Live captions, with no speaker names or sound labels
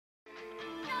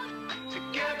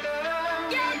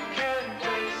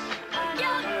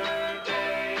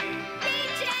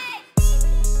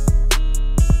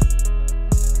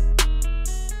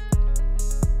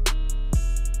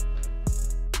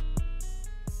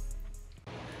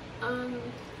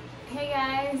Hey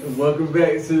guys. Welcome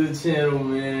back to the channel,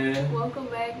 man. Welcome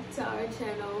back to our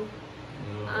channel.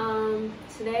 Yeah.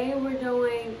 Today we're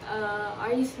doing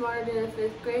Are You Smarter Than a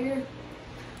 5th Grader?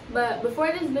 But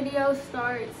before this video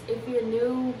starts, if you're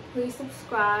new, please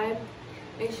subscribe.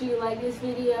 Make sure you like this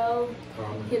video.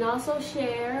 Comment. You can also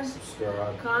share,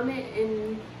 Subscribe, comment,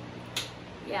 and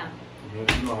yeah. You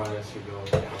know how that shit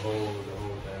goes. The whole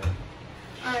thing.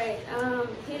 Alright,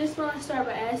 he just want to start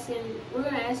by asking, we're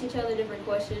going to ask each other different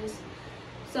questions.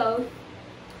 So,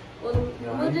 we'll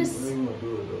just... How you gonna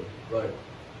do it though? Like,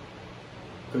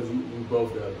 because we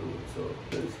both gotta do it, so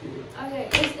let's do it. Okay,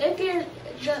 if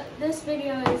you're, this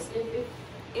video is,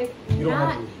 if You don't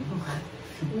not, have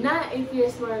to. not if you're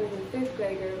smarter than a 5th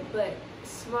grader, but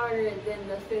smarter than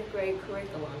the 5th grade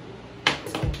curriculum.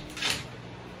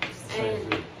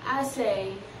 And I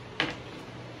say,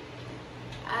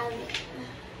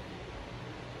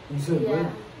 You said yeah.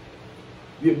 what?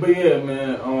 Yeah, but yeah,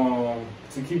 man.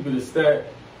 To keep it a stack,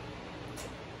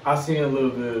 I seen a little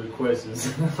bit of the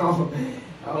questions. I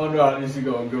don't know how this is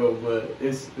gonna go, but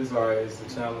it's alright. It's a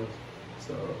challenge.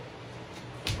 So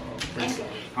Okay.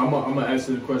 I'm gonna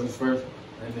answer the questions first,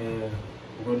 and then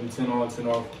we're gonna do 10 on, 10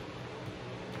 off.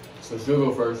 So she'll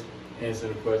go first, answer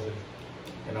the questions,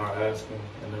 and I'll ask them,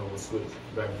 and then we'll switch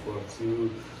back and forth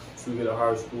to get a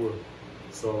higher score.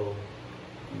 So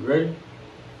you ready?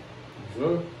 You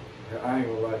sure? I ain't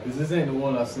gonna lie, cause this ain't the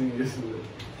one I seen yesterday.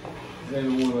 This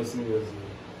ain't the one I seen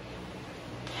yesterday.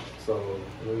 So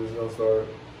we're just gonna start.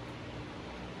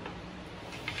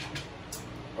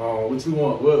 What you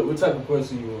want? What type of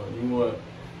question you want?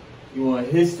 You want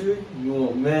history? You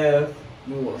want math?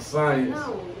 You want science?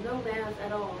 No math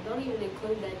at all. Don't even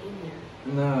include that in there.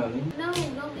 Nah. No,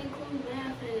 don't include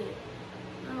math in it.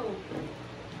 No.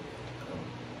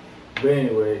 But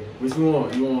anyway, what you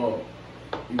want? You want?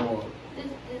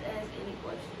 Just ask any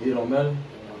question. It don't matter? It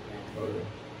don't matter. Okay.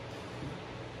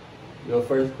 Your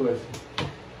first question.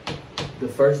 The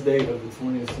first date of the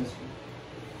 20th century.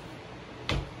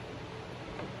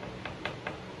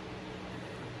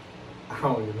 I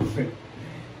don't even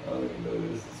know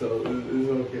this. So it's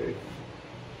okay.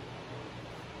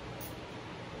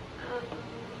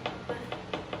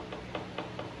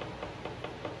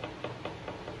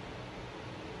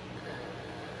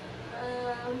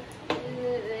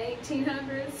 The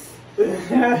 1800s?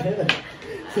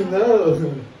 No.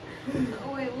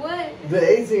 Wait, what? The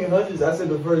 1800s, I said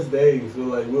the first day. So,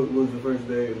 like, what was the first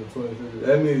day of the 20th century?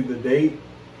 That means the date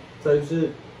type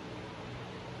shit?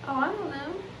 Oh, I don't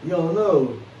know. You don't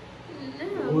know?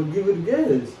 No. Well, give it a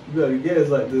guess. You gotta guess,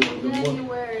 like, the one.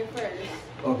 January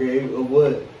 1st. Okay, of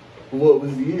what? What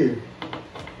was the year?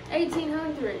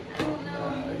 1800. I don't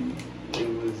know. It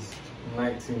was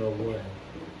 1901.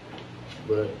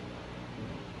 But,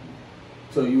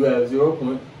 so you have 0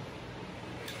 points.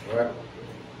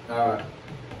 Alright.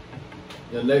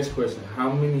 Your next question.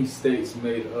 How many states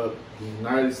made up the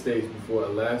United States before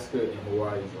Alaska and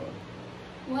Hawaii joined?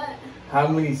 What? How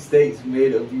many states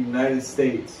made up the United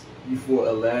States before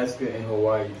Alaska and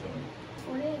Hawaii joined?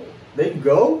 48. There you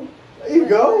go. There you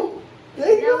go. There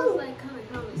you That go. was like kind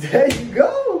of conversation. There you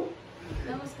go.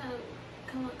 That was kind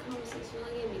of conversation. You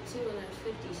only gave me 2 and there's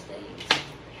 50 states.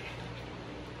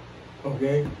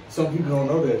 Okay. Some people don't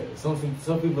know that. Some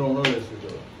people don't know that shit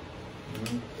though.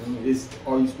 Mm-hmm. It's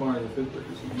Are You Smarter Than 5th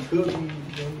Graders?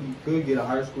 You could get a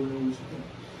higher score than what you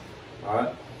can. All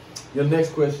right. Your next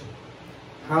question.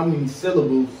 How many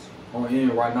syllables are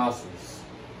in rhinoceros?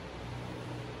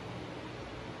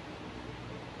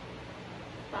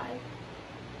 5. You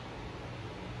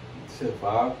said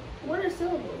 5? What are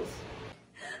syllables?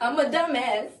 I'm a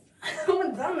dumbass. I'm a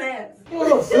dumbass. You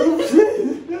know what syllables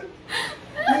is?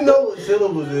 You know what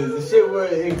syllables is. The shit where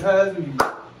in class we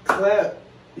clap.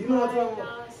 You know what I'm talking about?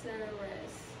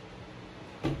 Rhinoceros.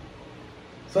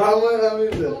 So how many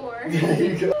is that? 4. There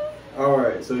you go.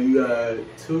 Alright, so you got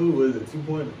 2, what is it, 2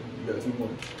 points? You got 2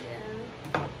 points.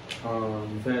 Yeah.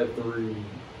 You've had 3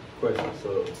 questions, so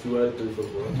 2 out of 3 so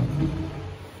far.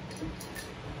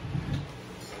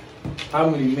 How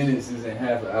many minutes is in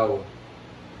half an hour?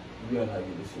 You gotta not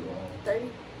get this shit wrong.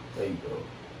 30. There you go.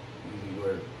 Easy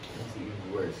work. That's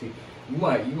easy work. See, you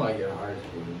might get a higher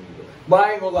score than me, but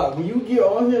I ain't gonna lie. When you get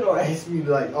on here, don't ask me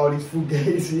like all these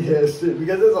fugazi ass shit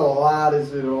because there's a lot of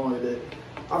shit on here that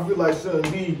I feel like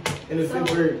shouldn't be in the 5th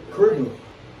grade curriculum.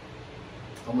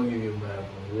 I'm gonna give you a math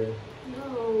one, yeah?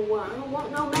 No, I don't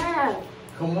want no math.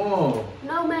 Come on.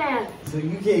 No math. So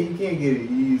you can't get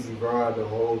it easy, bro, the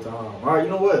whole time. All right, you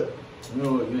know what?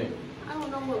 Man. I don't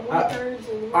know what 1/3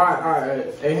 and All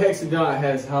right. A hexagon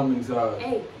has how many sides?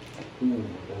 8. Ooh,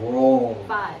 wrong.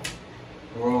 5.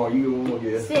 Wrong. You get one more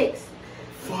guess. 6.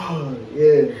 Fuck,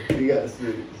 yeah, you got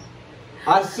 6.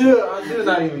 I should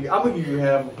not even. I'm gonna give you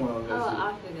half a point on that Oh, shit.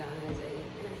 I forgot. That's it.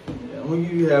 Yeah, I'm gonna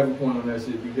give you half a point on that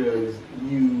shit because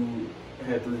you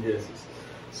had 3 guesses.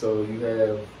 So you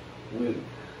have with.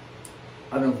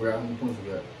 I don't forget how many points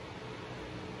you got.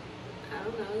 I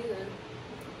don't know either.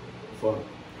 Fuck.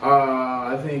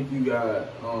 I think you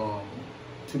got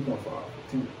 2.5.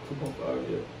 2.5.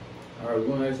 Yeah. All right, I'm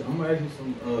gonna ask you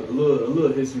some a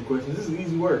little history questions. This is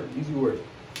easy work. Easy work.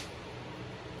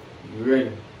 You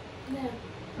ready? Yeah.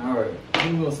 All right.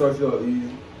 I'm gonna start you off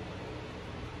easy.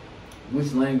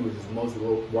 Which language is most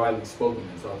widely spoken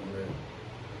in South America?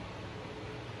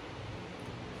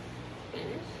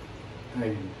 Spanish.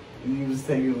 Hey, you was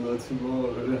taking a little too long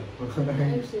over there.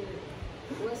 Actually,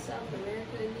 what's South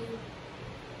America again?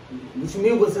 What you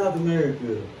mean with South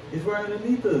America? It's right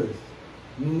underneath us.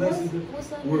 New Mexico.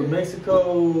 What's up With there? Mexico.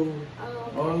 Oh,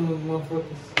 All okay. them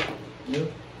motherfuckers. Yeah.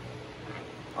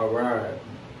 All right.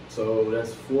 So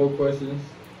that's 4 questions.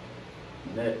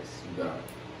 Next, you got.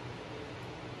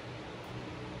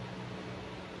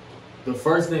 The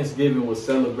first Thanksgiving was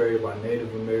celebrated by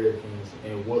Native Americans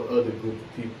and what other group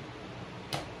of people?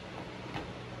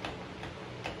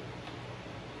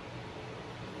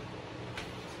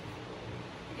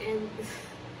 And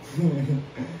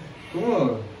Come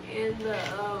on. and the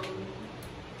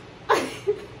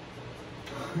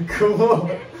Come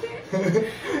on.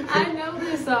 I know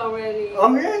this already. I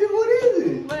mean, what is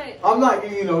it? But I'm not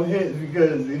giving you no hints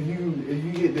because if you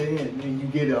get the hint and you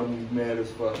get it, I'm gonna be mad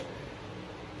as fuck.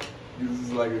 This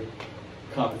is like a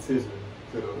competition.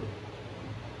 So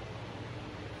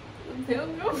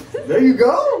Pilgrims. there you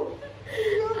go.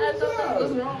 I thought that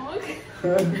was wrong. I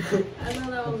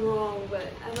thought that was wrong, but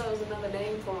I thought it was another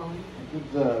name for him.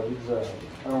 Good job, good job.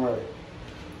 All right.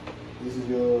 This is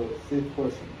your 5th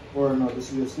question. Or no,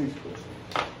 this is your 6th question.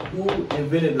 Who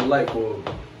invented the light bulb?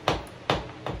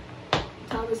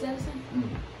 Thomas Edison?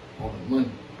 On the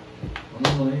money. On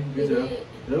the money. Good He job. did?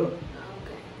 Yep. Oh,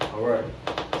 okay. All right.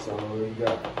 So you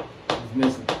got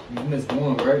you missed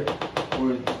 1, right?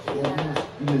 Or Yeah.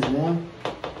 you missed 1.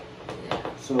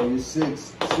 Yeah. So you're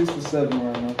 6 for 7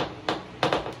 right now.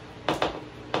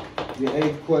 Your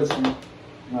 8th question.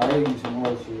 Now I gave you some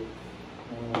hard shit.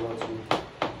 I don't know about you.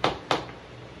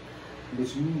 But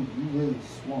you really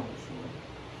smart,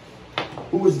 sure.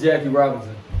 Who was Jackie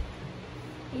Robinson?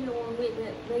 He the one with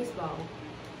that baseball.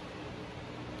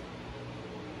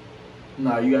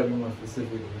 Nah, you gotta be more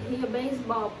specific than He a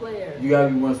baseball player. that. You gotta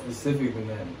be more specific than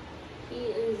that. He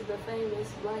is the famous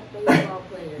black baseball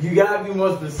player. You gotta be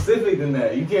more specific than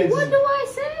that. You can't What just. do I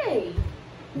say?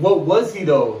 What was he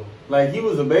though? Like he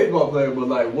was a baseball player, but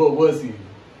like what was he?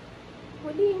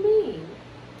 What do you mean?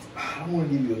 I don't want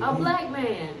to give you A black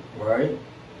man. right?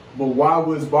 But why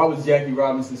was Jackie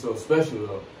Robinson so special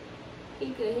though?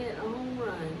 He could hit a home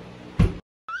run.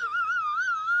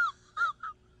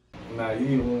 Nah, you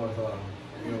need one more time.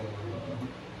 You need one more time.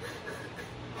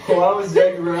 Why was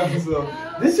Jackie Robinson so?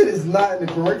 This shit is not in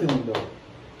the curriculum though.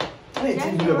 I ain't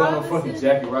teaching you about no fucking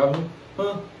Jackie Robinson,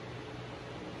 huh?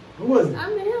 Who was it? I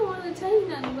mean, I don't want to tell you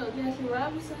nothing about Jackie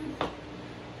Robinson.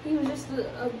 He was just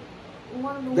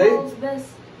one of the world's best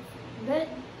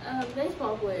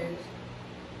baseball players.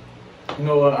 You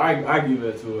know what? I give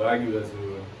that to her. I give that to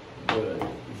her. But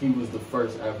he was the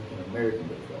first African American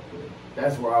baseball player.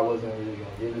 That's where I wasn't really gonna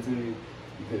give it to you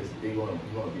because you want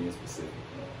to be specific.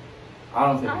 I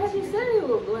don't think. I actually said he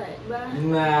was black, but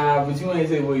Nah, but you ain't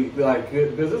say like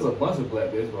because there's a bunch of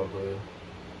black baseball players,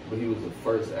 but he was the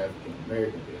first African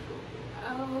American baseball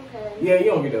player. oh, okay. Yeah, you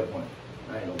don't get that point.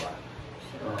 I ain't gonna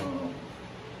lie.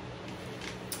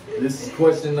 This is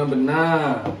question number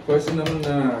 9. Question number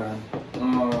 9.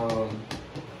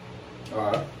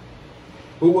 Alright.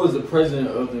 Who was the president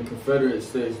of the Confederate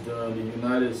States during the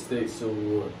United States Civil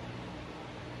War?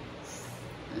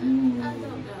 I don't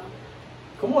know.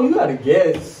 Come on, you gotta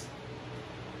guess.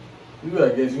 You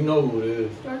gotta guess. You know who it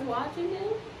is. George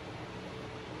Washington?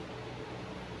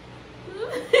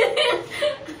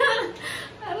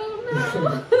 I don't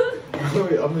know.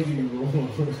 I'm gonna give you one more.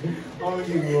 I'm gonna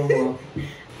give you one more.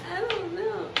 I don't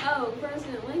know. Oh,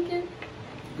 President Lincoln?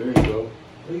 There you go.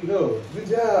 There you go. Good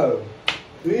job.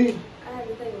 See? I had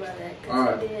to think about that. All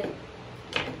right. He did.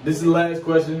 This is the last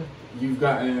question. You've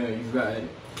gotten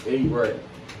 8 right.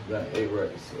 You got 8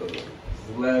 right. So this is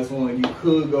the last one. You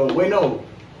could go. Wait, no.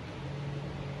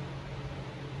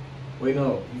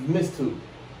 You missed 2.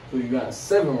 So you got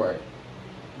 7 right.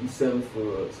 You 7 for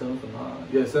 9.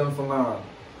 Yeah, 7 for 9.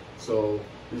 So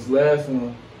this last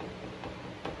one.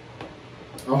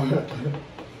 Oh,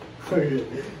 you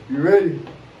ready?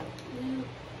 Yeah.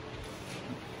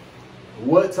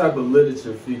 What type of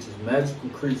literature features magical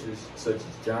creatures such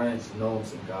as giants,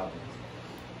 gnomes, and goblins?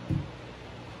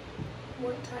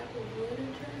 What type of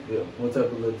literature? Yeah, what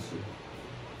type of literature?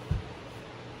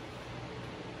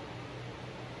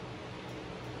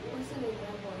 What's an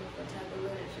example of what type of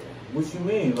literature? What you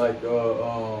mean? Like,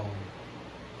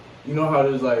 you know how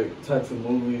there's like types of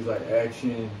movies like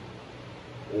action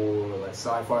or like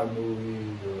sci-fi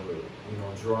movies or, you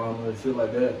know, drama, shit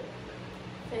like that?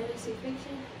 Fantasy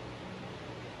fiction?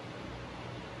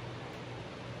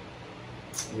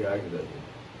 Yeah, I get that.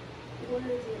 What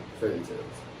is it? Fairy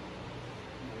tales.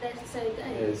 That's the same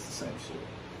thing. Yeah, it's the same shit.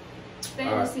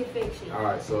 Fantasy fiction. All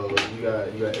right, so you got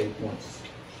 8 points.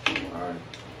 All right,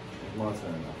 it's my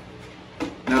turn now.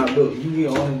 Now look, you get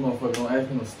on this motherfucker. Don't ask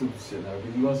me no stupid shit now,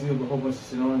 because you gonna see a whole bunch of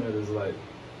shit on there that's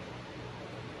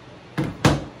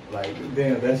like,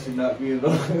 damn, that should not be in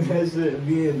there. That shouldn't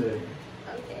be in there.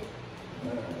 Okay.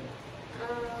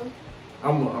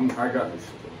 All right. I got this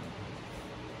shit.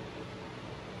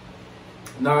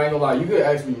 Nah, I ain't gonna lie. You could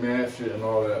ask me mad shit and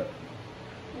all that.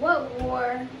 What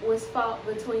war was fought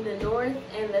between the North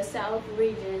and the South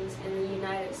regions in the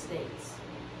United States?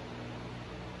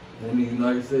 In the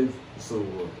United States, Civil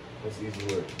War. That's an easy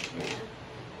word. Yeah.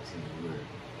 That's an easy word.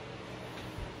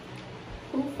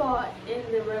 Who fought in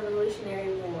the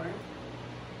Revolutionary War?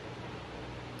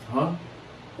 Huh?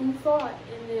 Who fought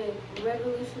in the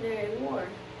Revolutionary War?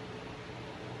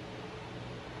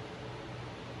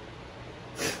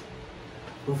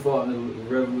 Who fought in the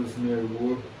Revolutionary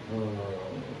War?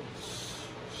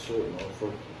 Shit,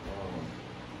 motherfucker.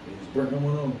 Is Britain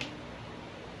one on?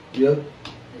 Yeah.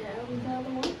 Yeah, who's the other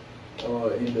one?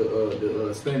 In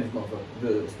the Spanish motherfucker.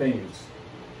 The Spaniards.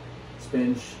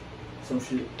 Spanish. Some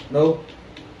shit. No.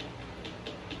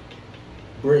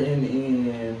 Britain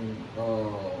and The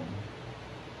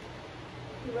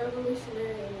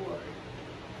Revolutionary War.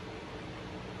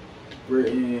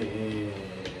 Britain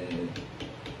and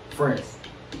France.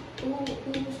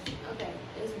 Okay,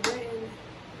 it's Britain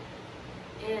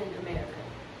and America.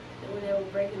 When they were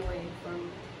breaking away from,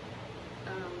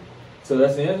 So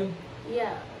that's the answer?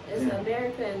 yeah, it's Yeah.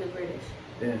 America and the British.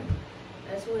 Yeah.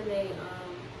 That's when they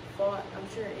fought, I'm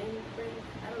sure, in Britain.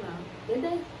 I don't know. Did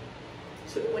they?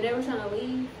 When they were trying to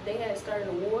leave, they had started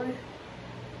a war.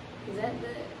 Is that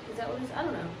what it's? I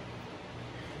don't know. I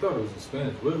thought it was the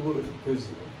Spanish. Because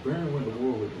Britain went to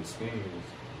war with the Spaniards.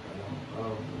 I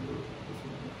don't remember.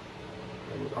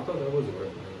 I thought that was a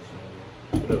revolution.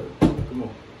 Whatever. Come on.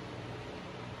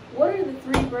 What are the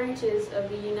 3 branches of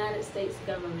the United States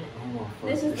government? Oh my fucking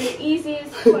This is the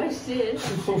easiest question.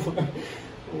 Oh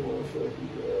my fucking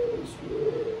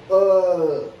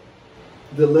gosh.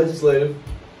 The legislative,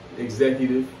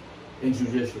 executive, and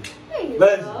judicial. There you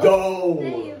Let's go. go. There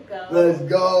you go. Let's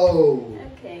go.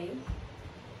 Okay.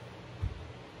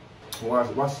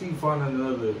 Why she find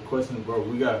another question, bro?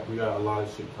 We got a lot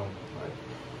of shit coming. Like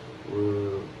we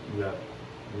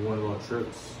want to go on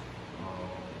trips.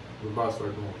 We're about to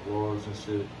start doing vlogs and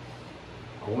shit.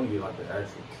 I want to get like the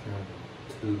actual camera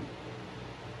too.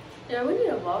 Yeah, we need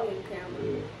a volume camera.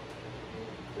 Yeah.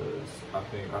 Because I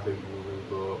think we'll really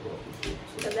blow up off this shit.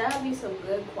 So. Cause that would be some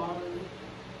good quality.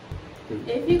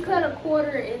 If you cut a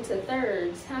quarter into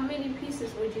thirds, how many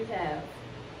pieces would you have?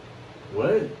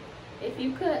 What? If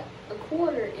you cut a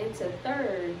quarter into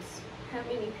thirds, how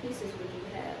many pieces would you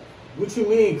have? What you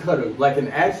mean cut like an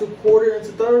actual quarter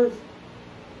into thirds?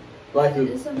 Like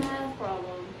It's a math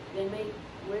problem. They make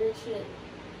weird shit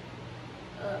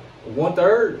up.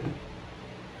 1/3?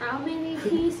 How many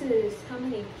pieces? How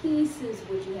many pieces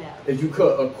would you have? If you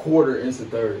cut a quarter into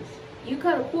thirds. You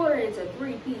cut a quarter into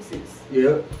 3 pieces.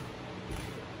 Yeah.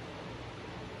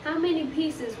 How many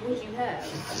pieces would you have?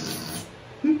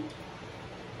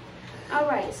 All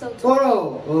right, so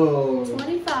Hold on.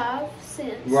 25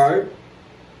 cents. Right.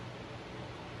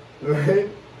 Right.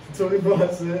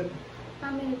 25 cents.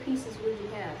 How many pieces would you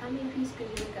have? How many pieces could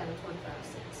you make out of 25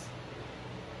 cents?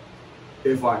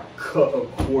 If I cut a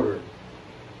quarter.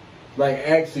 Like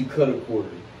actually cut a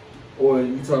quarter. Or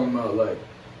you talking about like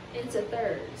Into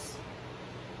thirds.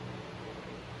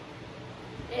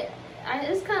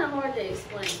 It's kind of hard to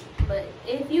explain, but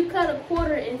if you cut a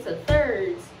quarter into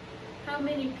thirds, how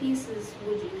many pieces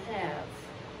would you have?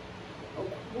 A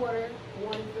quarter,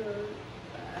 1/3,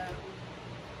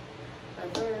 a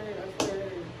third.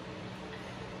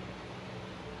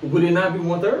 would it not be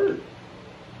 1/3?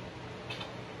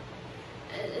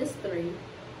 It's 3.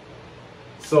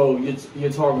 So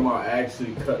you're talking about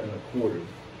actually cutting a quarter.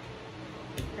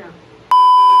 No.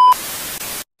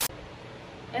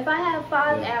 If I have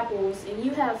 5 apples and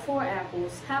you have 4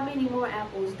 apples, how many more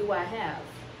apples do I have?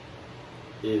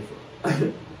 If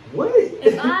What?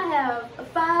 If I have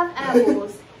 5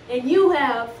 apples and you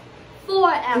have 4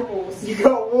 apples. You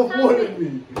got one more than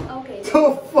me. Okay.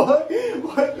 The fuck?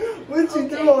 What you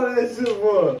do all that shit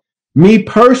for? Me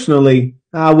personally,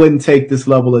 I wouldn't take this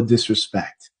level of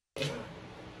disrespect.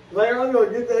 Like, I'm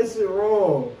gonna get that shit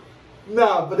wrong.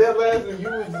 Nah, but that last one,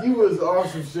 you was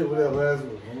awesome shit with that last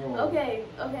one. Come on. Okay.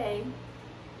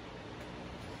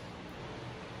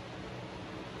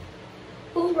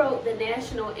 Who wrote the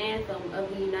national anthem of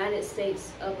the United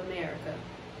States of America?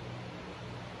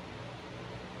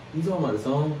 You talking about the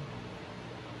song?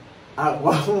 Why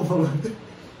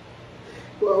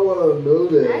would I know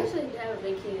that? I actually haven't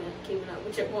been keeping up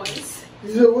with your points.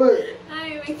 You said what? I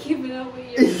ain't been keeping up with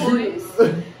your points.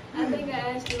 I think I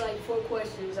asked you like 4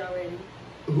 questions already.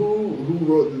 Who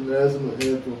wrote the national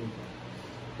anthem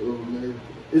of America?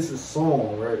 It's a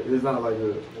song, right? It's not like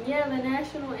a... Yeah, the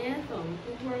national anthem.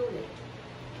 Who wrote it?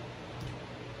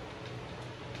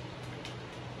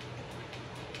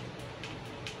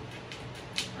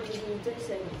 I'm gonna give you 3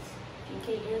 seconds. If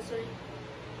you can't answer it,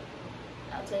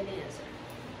 I'll take the answer.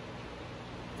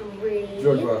 3.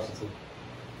 George Washington.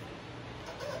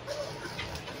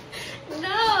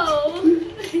 No!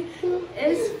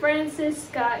 It's Francis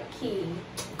Scott Key.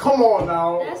 Come on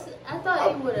now. I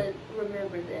thought you would have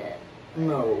remembered that.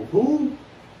 No.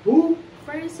 Who?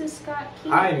 Francis Scott Key.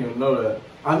 I didn't even know that.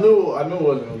 I knew it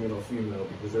wasn't gonna be no female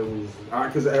because it was.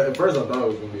 Because at first I thought it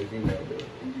was gonna be a female. But...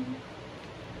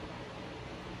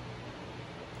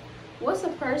 What's a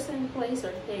person, place,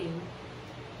 or thing?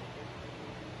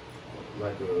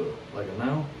 Like a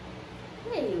noun.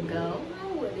 There you go. I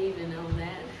wouldn't even know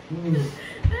that.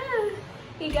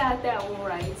 He got that one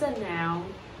right. It's a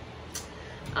noun.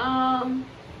 I'm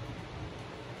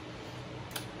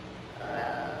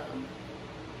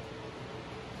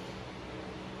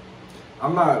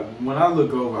not. When I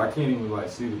look over, I can't even like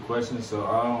see the question, so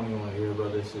I don't even want to hear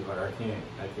about that shit. Like I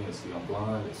can't see. I'm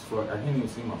blind as fuck. I can't even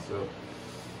see myself.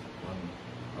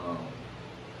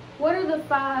 What are the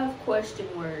 5 question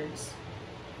words?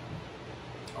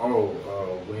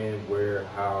 When, where,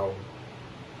 how,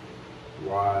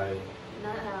 why.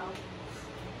 Not how.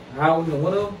 How isn't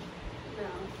one of them?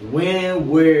 No. When,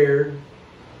 where,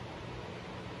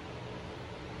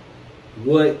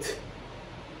 what,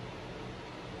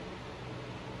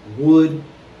 would.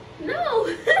 No.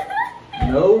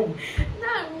 No?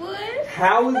 Not would.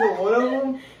 How isn't one of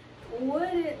them?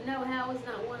 Would it? No, how is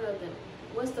not one of them.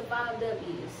 What's the 5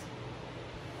 W's?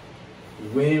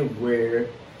 When, where,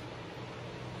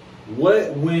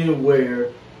 what, when,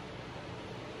 where,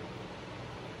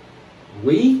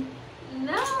 we?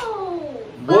 No.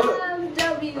 What? 5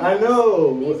 W's. I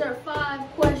know. These are 5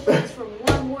 questions from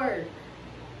one word.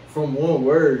 From one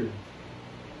word.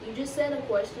 You just said a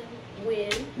question. When.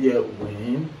 Yeah,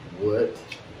 when, what,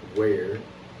 where.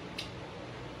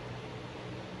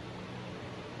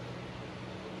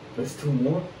 There's 2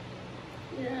 more?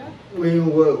 Yeah. When,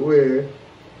 what, where.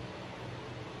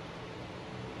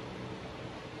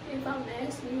 If I'm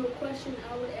asking you a question,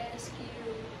 I would ask you.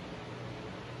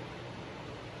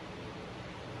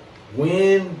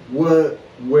 When, what,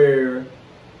 where.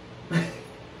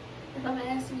 If I'm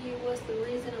asking you, what's the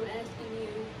reason I'm asking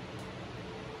you?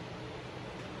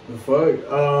 The fuck?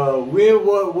 When,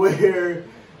 what, where.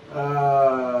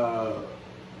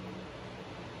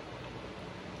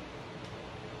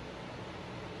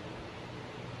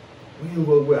 When,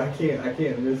 what, where. I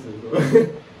can't miss it.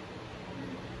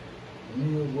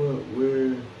 When, what,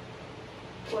 where.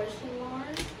 Question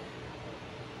mark?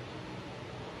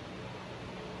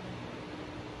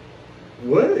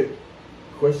 What?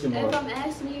 Question If mark. I'm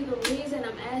asking you the reason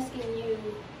I'm asking you,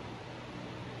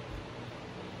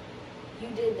 you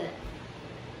did that.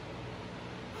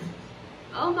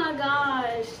 Oh my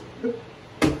gosh.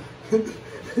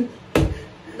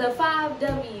 The 5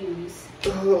 W's.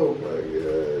 Oh my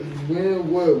god. When,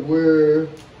 what, where.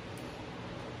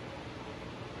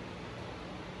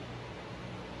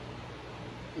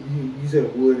 You said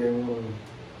would and one.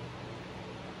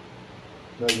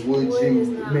 Like, would Would you is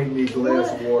not- make me a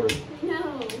glass of water?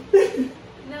 No.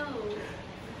 No.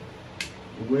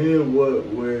 When, what,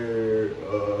 where,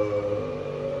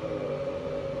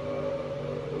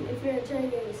 If you're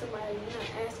interrogating somebody, you're not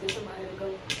asking somebody to go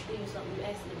do something, you're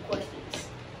asking them questions.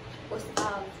 What's the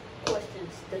 5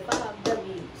 questions? The 5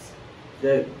 W's.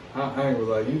 that, I ain't gonna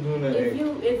lie, you doing that?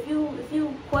 If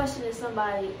you questioning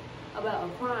somebody about a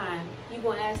crime, you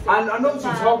gonna ask them. I know what the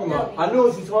you're 5 talking about. I know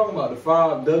what W's. you're talking about, the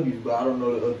 5 W's, but I don't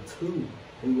know the other 2.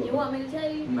 You want me to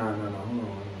tell you? Nah, hold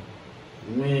on.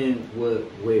 When, what,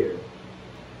 where.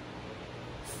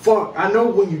 Fuck, I know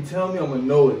when you tell me I'm gonna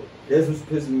know it. That's what's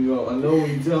pissing me off. I know when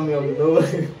you tell me I'm gonna know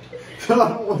it. I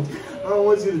don't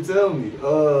want you to tell me.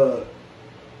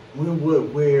 When, what,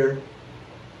 where?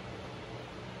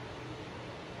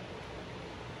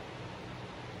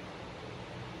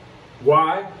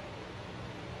 Why?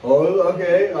 Oh,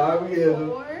 okay. All right, we get them.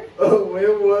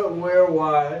 When, what, where,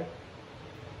 why?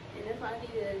 And if I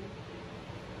need a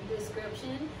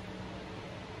description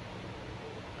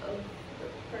of the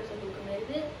person who committed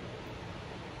it.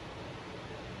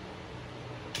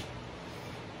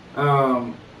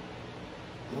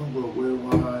 When, what, where,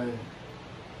 why?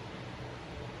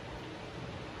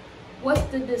 What's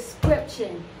the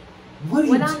description? What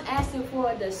When I'm asking for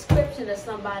a description of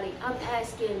somebody, I'm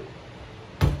asking,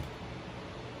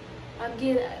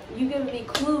 you giving me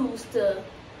clues to,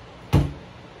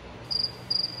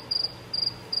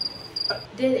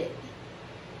 did it?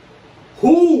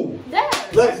 Who? There.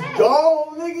 Let's okay.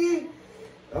 go, nigga.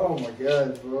 Oh my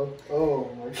god, bro. Oh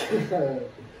my god.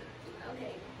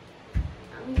 Okay.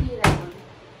 I'm gonna get that one.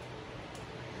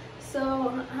 So,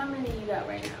 how many you got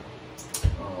right now?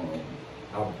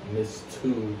 I missed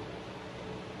 2.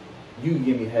 You can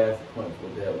give me half a point for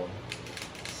that one.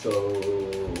 So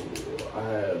I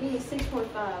have. You need 6.5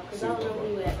 because I don't know where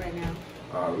you at right now.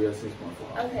 Alright, we have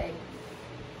 6.5. Okay.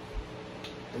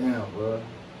 Damn, bro.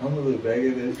 I'm gonna look back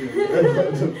at that shit. What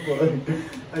the fuck?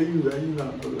 How you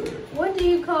not know that? What do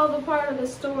you call the part of the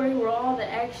story where all the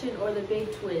action or the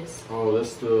big twist? Oh,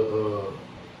 that's the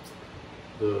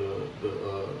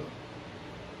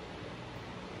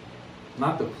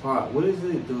not the plot. What is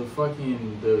it? The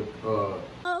fucking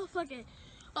Oh fucking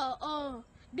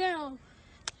down.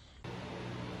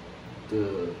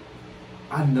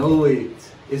 I know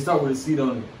it. It starts with a seat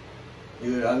on it.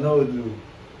 Yeah, I know it do.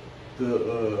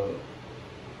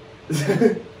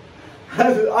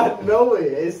 I know it.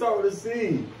 It starts with a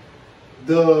C.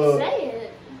 Say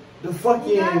it. The fucking.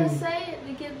 You gotta say it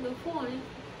to get the point.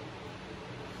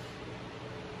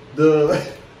 The.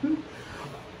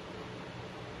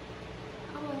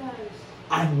 Oh my gosh.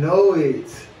 I know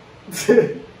it.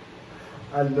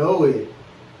 I know it.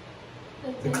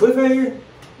 The cliffhanger?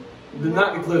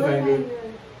 Not the cliffhanger.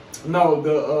 No, Is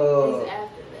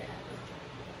after that.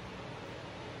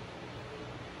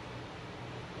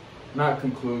 Not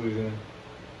conclusion.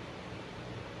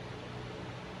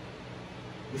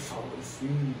 It's all to see.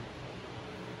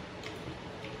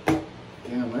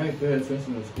 Damn, I ain't paying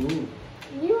attention to school.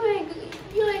 You ain't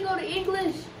go to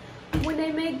English when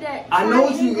they make that. I know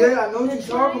what you. triangle, Yeah, I know what you're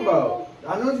talking about.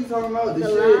 I know what you're talking about. The This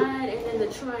shit. line and then the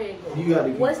triangle. You got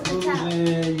the What's the top?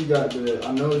 conclusion. You got the.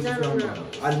 I know what you're talking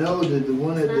about. I know the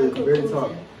one at It's not the very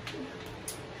conclusion.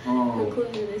 top.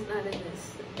 Conclusion is not in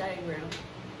this diagram.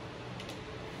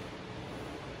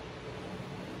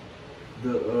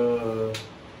 Bro,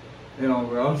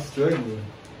 I'm struggling.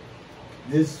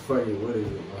 This fucking, what is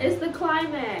it, man? It's the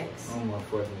climax. Oh my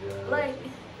fucking god. Like,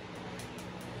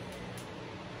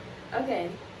 okay.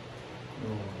 Oh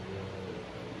my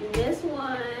god. This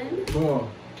one. Come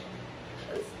on.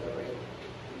 Let's go right.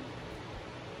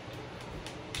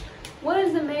 What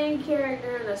is the main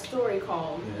character in a story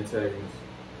called? The antagonist.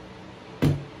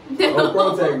 No.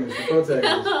 Oh, protagonist. The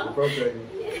protagonist. No. The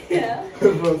protagonist. Yeah. The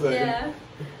protagonist. Yeah.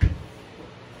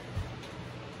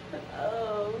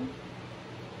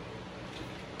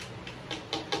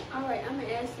 Alright, I'm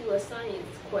gonna ask you a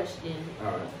science question.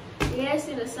 Alright. We asked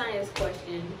you a science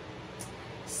question.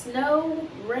 Snow,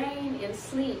 rain, and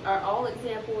sleet are all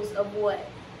examples of what?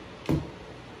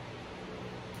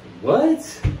 What?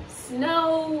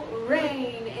 Snow,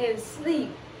 rain, and sleet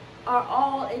are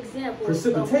all examples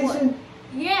Precipitation? of what?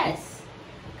 Yes.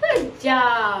 Good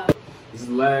job. This is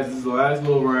the last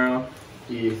little round.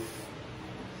 If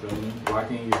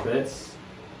locking your bets,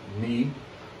 me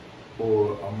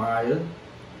or Amaya.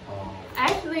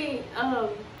 Actually,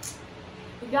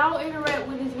 if y'all interact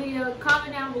with this video,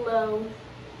 comment down below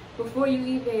before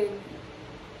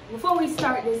we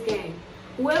start this game.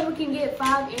 Whoever can get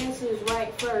 5 answers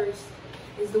right first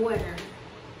is the winner.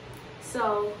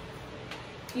 So,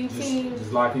 you teams,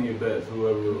 just lock in your bets,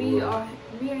 whoever. me or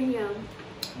him,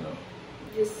 No.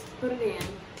 just put it in.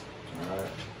 Alright.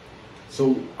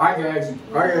 So I can ask you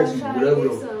Try to whatever.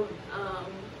 get some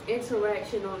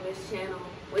interaction on this channel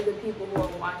with the people who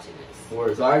are watching this.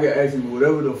 Word. So I can ask you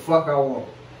whatever the fuck I want.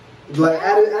 Like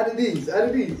out of these.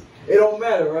 It don't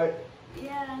matter, right?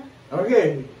 Yeah.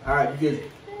 Okay. Alright, because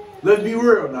let's be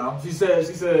real now. She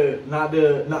said not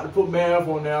to put math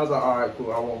on there. I was like, alright,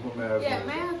 cool, I won't put math Yeah, on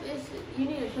math is, you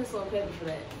need a pencil and paper for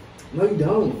that. No, you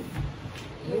don't.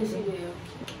 Yes, you do.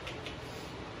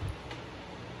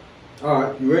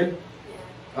 Alright, you ready? Yeah.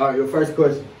 Alright, your first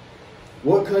question.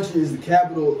 What country is the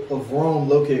capital of Rome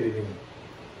located in?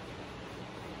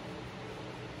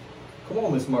 Come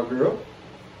on, Miss Smart Girl.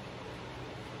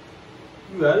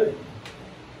 You got it.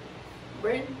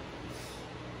 Britain?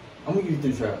 I'm gonna give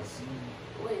you 3 tries.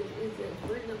 Wait, is it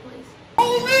Britain a place?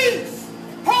 Police!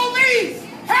 Police!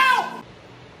 Help!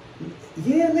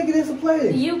 Yeah, nigga, that's a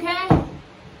play. The UK?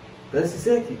 That's the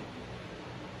second.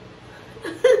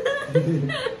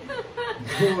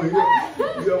 Come on, you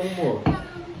got one more.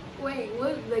 Wait,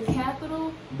 what? The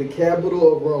capital? The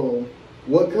capital of Rome.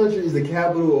 What country is the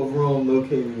capital of Rome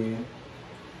located in?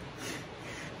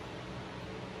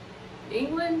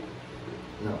 England?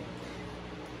 No.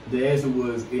 The answer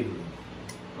was Italy.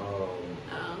 Oh.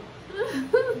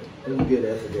 Let me get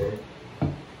that today.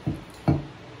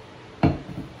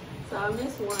 So I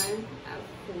missed one out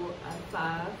of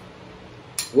 5.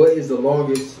 What is the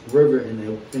longest river in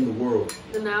the world?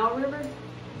 The Nile River?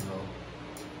 No.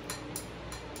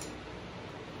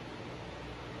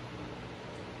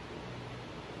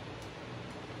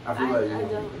 I feel like I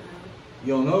don't know.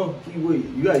 you don't know. Wait,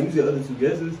 you gotta use your other 2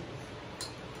 guesses.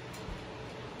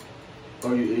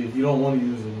 Or if you don't want to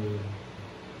use them, then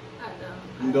I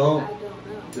don't. You don't? I don't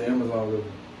know. the Amazon River.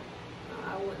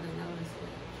 I wouldn't have noticed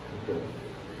it. Okay.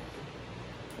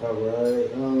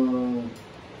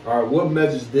 All right. What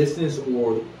measures distance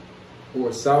or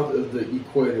south of the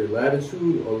equator?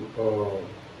 Latitude or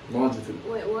longitude?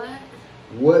 Wait, what?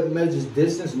 What measures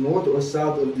distance north or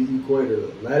south of the equator?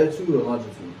 Latitude or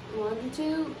longitude?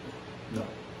 Longitude? No.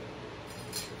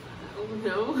 I don't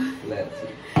know.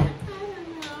 Latitude. I don't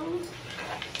know.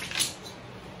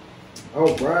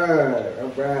 All right.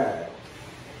 All right.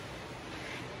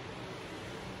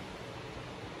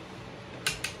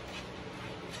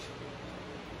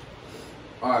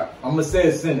 All right, I'm gonna say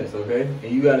a sentence, okay?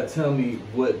 And you gotta tell me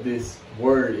what this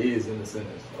word is in the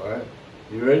sentence, all right?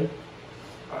 You ready?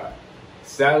 All right.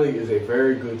 Sally is a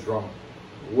very good drummer.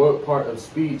 What part of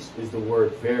speech is the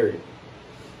word very?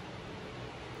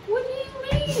 What do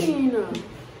you mean?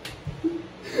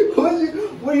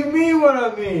 What do you mean what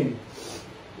I mean?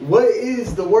 What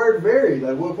is the word very?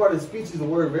 Like, what part of speech is the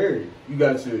word very? You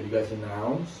got your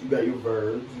nouns, you got your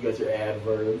verbs, you got your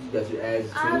adverbs, you got your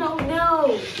adjectives. I don't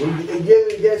know.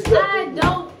 Yes, I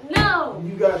don't know.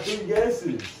 You got 3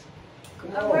 guesses.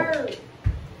 Come A on. verb.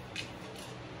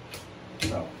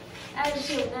 No.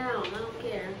 Adjective, noun. I don't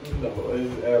care. No,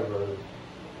 it's adverb.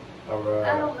 All right.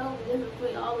 I don't know the difference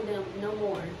between all of them no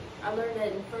more. I learned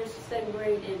that in 1st, 2nd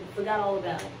grade and forgot all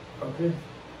about it. Okay.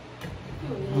 You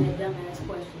don't need that dumbass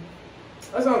question.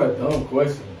 That's not a dumb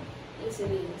question. Yes, it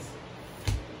is. I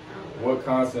don't know. What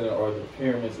continent are the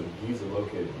pyramids of Giza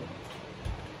located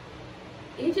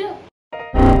in? Egypt?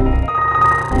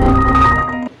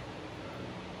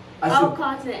 I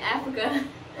Continent, Africa.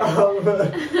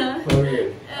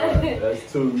 Okay. Alright,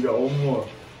 that's 2. You got one more.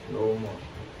 You got one more.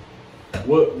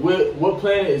 What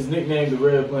planet is nicknamed the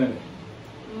Red Planet?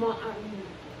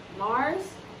 Mars?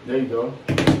 There you go.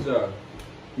 Good job.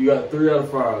 You got 3 out of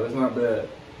 5. That's not bad.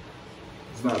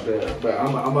 It's not bad. But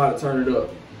I'm about to turn it up.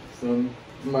 So I'm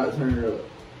about to turn it up.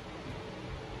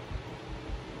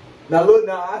 Now look,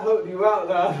 now I helped you out.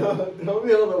 Now don't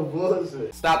be on no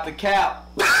bullshit. Stop the cap.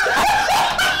 Stop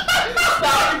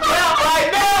the cap right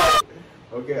now.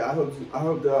 Okay, I helped you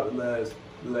out the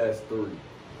last 3.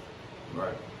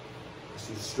 Right.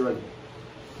 She's struggling.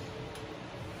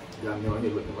 Got me on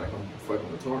here looking like I'm fucking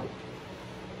retarded.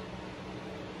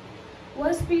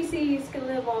 What species can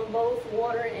live on both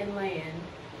water and land?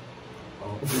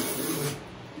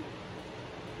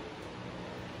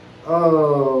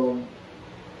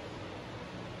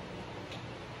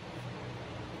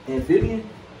 Amphibian?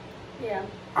 Yeah.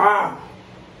 Ah!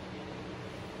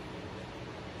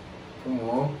 Come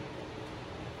on.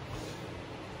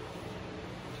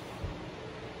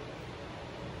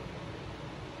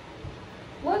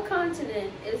 What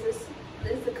continent is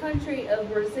the country of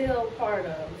Brazil part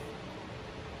of?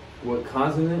 What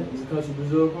continent is the country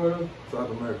Brazil part of? South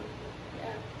America.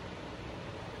 Yeah.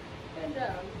 Good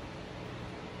job.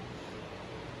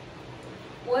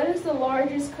 What is the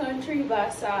largest country by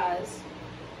size?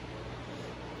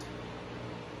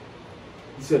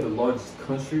 You said the largest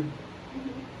country?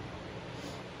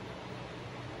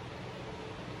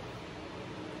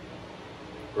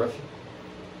 Russia.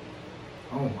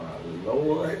 Oh my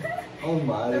Lord. Oh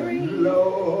my 3.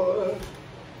 Lord.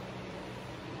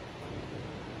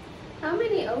 How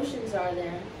many oceans are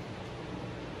there?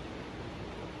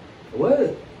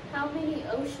 What? How many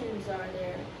oceans are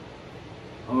there?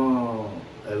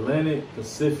 Atlantic,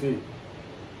 Pacific,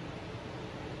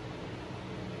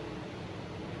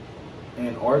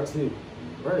 Antarctic.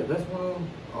 Right, that's one of them.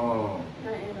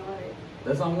 Not Antarctic.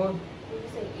 That's not one? Did you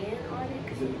say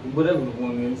Antarctic? Whatever the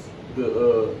one is.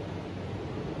 The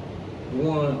The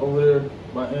one over there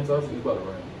by Antos is about to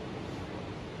rain.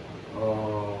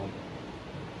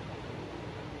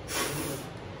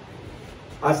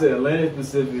 I said Atlantic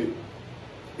Pacific.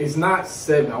 It's not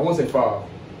 7. I won't say 5.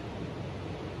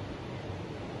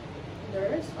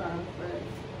 There is 5,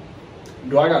 but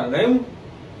Do I gotta name them?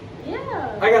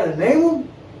 yeah. I gotta name them?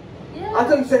 Yeah. I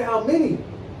thought you said how many.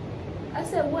 I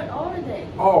said, what are they?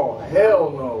 Oh, hell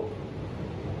no.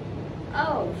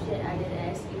 Oh shit! I did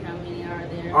ask you how many are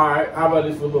there. All right, how about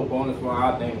this for a little bonus one?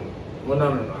 I'll name them. Well,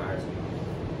 no, actually.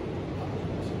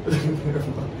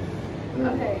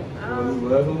 Okay. What is the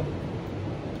last one?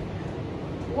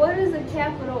 What is the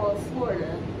capital of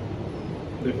Florida?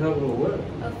 The capital of what?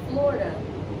 Of Florida.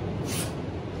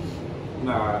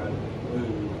 Nah.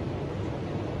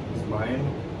 It's Miami?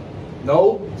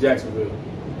 No. Jacksonville?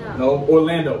 No. No.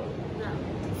 Orlando? No.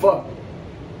 Fuck.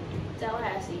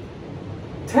 Tallahassee.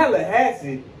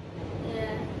 Tallahassee?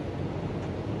 Yeah.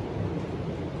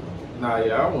 Nah,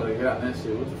 yeah, I want to get out that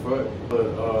shit. What the fuck? But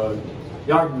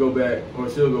y'all can go back, or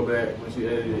she'll go back when she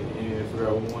edited it and figure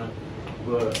out what won.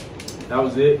 But that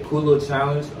was it. Cool little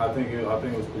challenge. I think it was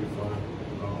pretty fun.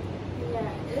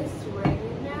 Yeah, it's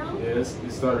raining now. Yeah,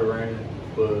 it started raining,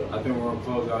 but I think we're gonna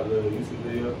close out the YouTube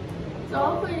video. So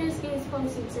hopefully this gets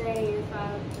posted today if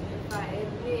I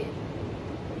edit it.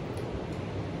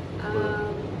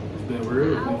 It's been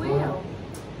real. I will.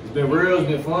 It's been real. It's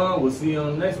been fun. We'll see you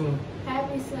on the next one.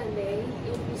 Happy Sunday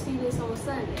if you see this on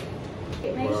Sunday.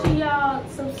 Make sure y'all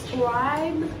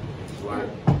subscribe,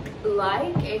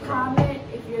 like, and comment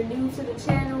if you're new to the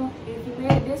channel. If you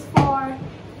made it this far,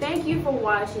 thank you for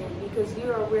watching because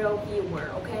you're a real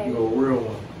viewer, okay? You're a real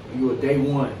one. You're a day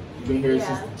one. You've been here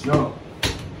since the jump.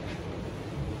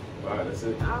 All right, that's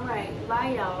it. All right.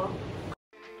 Bye, y'all.